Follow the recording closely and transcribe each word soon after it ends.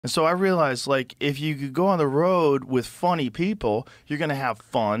And so I realized, like, if you could go on the road with funny people, you're going to have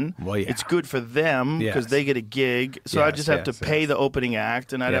fun. Well, yeah. It's good for them because they get a gig. So I just have to pay the opening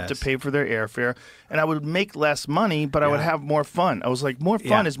act, and I'd have to pay for their airfare. And I would make less money, but I would have more fun. I was like, more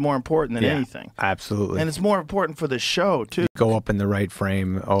fun is more important than anything. Absolutely. And it's more important for the show, too. Go up in the right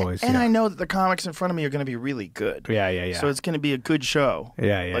frame always. And I know that the comics in front of me are going to be really good. Yeah. So it's going to be a good show.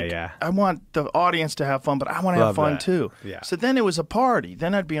 Yeah. I want the audience to have fun, but I want to have fun, too. Yeah. So then it was a party.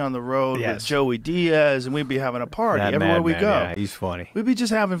 Then I'd be on the road with Joey Diaz, and we'd be having a party everywhere we go. Yeah, he's funny. We'd be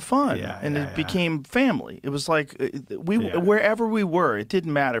just having fun, and it became family. It was like wherever we were, it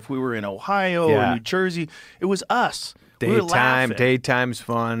didn't matter if we were in Ohio or New Jersey. It was us. Daytime's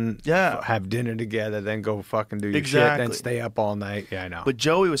fun. Yeah. Have dinner together, then go fucking do your shit, then stay up all night. Yeah, I know. But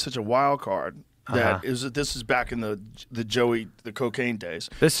Joey was such a wild card. This is back in the Joey, the cocaine days.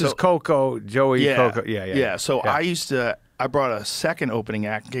 This is Coco, Joey, Coco. Yeah. So I brought a second opening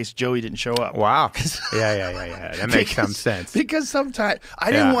act in case Joey didn't show up. Wow. Yeah. That makes some sense. Because sometimes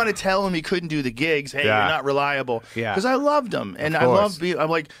I didn't want to tell him he couldn't do the gigs. Hey, you're not reliable. Yeah. Because I loved him, and I love being. I'm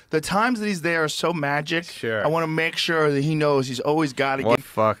like, the times that he's there are so magic. Sure. I want to make sure that he knows he's always got to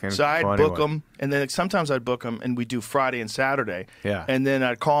get. So I'd book him, and then sometimes I'd book him, and we do Friday and Saturday. Yeah. And then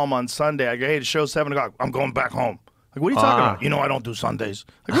I'd call him on Sunday. I go, hey, the show's 7 o'clock. I'm going back home. Like, what are you talking about? You know I don't do Sundays.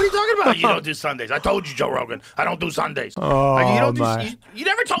 Like, what are you talking about? You don't do Sundays. I told you, Joe Rogan, I don't do Sundays. Oh, like, you don't my. You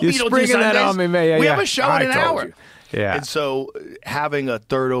never told me you don't do Sundays. That on me, man. We have a show in an hour. You. Yeah. And so having a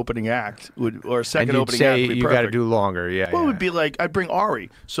third opening act or a second opening say act would be you perfect. got to do longer. Yeah. Well, it would be like I'd bring Ari.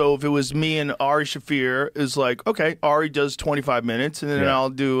 So if it was me and Ari Shafir, is like, okay, Ari does 25 minutes, and then I'll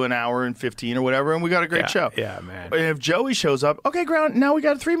do an hour and 15 or whatever, and we got a great show. Yeah, man. And if Joey shows up, okay, now we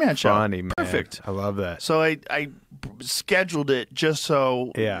got a 3-man show. Funny, man. Perfect. I love that. So I scheduled it just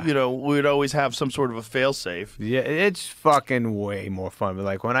so we'd always have some sort of a fail-safe. Yeah, it's fucking way more fun. But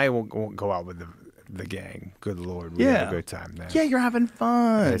like when I won't go out with the gang, good Lord, we have a good time then. Yeah, you're having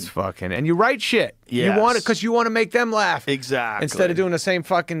fun. It's fucking, and you write shit. Yes. You want it because you want to make them laugh. Exactly. Instead of doing the same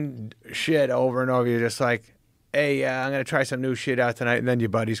fucking shit over and over, you're just like, hey, I'm gonna try some new shit out tonight, and then your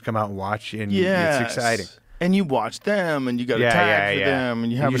buddies come out and watch you, and it's exciting. And you watch them, and you got to tag for them,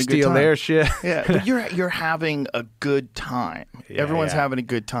 and you're having a good time. You steal their shit. Yeah, but you're having a good time. Everyone's having a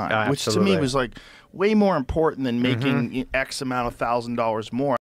good time, which to me was like way more important than making X amount of $1,000 more.